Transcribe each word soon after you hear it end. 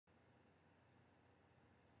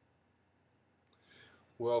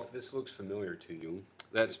Well, if this looks familiar to you,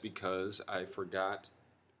 that's because I forgot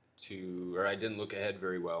to, or I didn't look ahead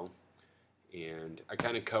very well, and I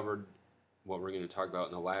kind of covered what we're going to talk about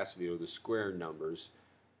in the last video, the square numbers.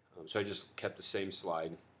 So I just kept the same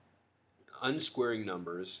slide. Unsquaring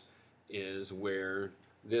numbers is where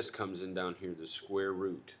this comes in down here, the square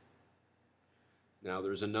root. Now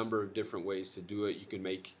there's a number of different ways to do it. You can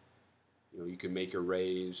make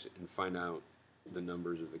arrays and find out the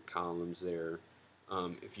numbers of the columns there.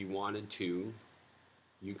 If you wanted to,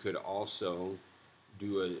 you could also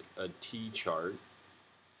do a T-chart,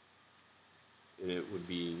 and it would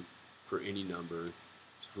be for any number.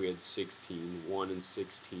 So if we had 16, 1 and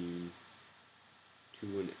 16,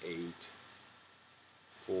 2 and 8,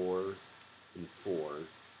 4 and 4,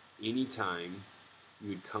 anytime you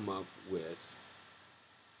would come up with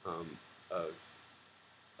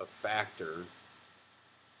a factor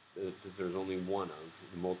that there's only one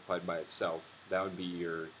of, multiplied by itself, that would be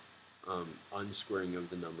your unsquaring of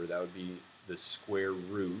the number. That would be the square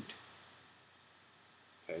root.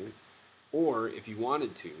 Okay, or if you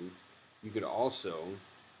wanted to, you could also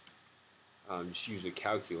just use a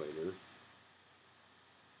calculator.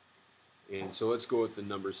 And so let's go with the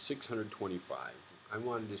number 625. I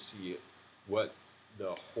wanted to see what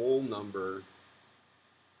the whole number,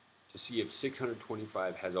 to see if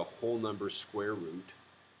 625 has a whole number square root.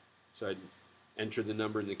 So I'd enter the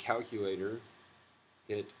number in the calculator,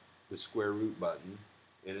 hit the square root button,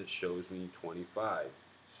 and it shows me 25.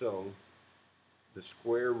 So the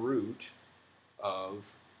square root of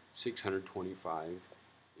 625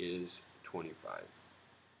 is 25.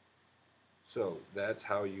 So that's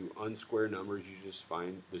how you unsquare numbers. You just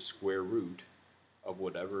find the square root of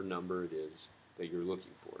whatever number it is that you're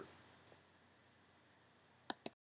looking for.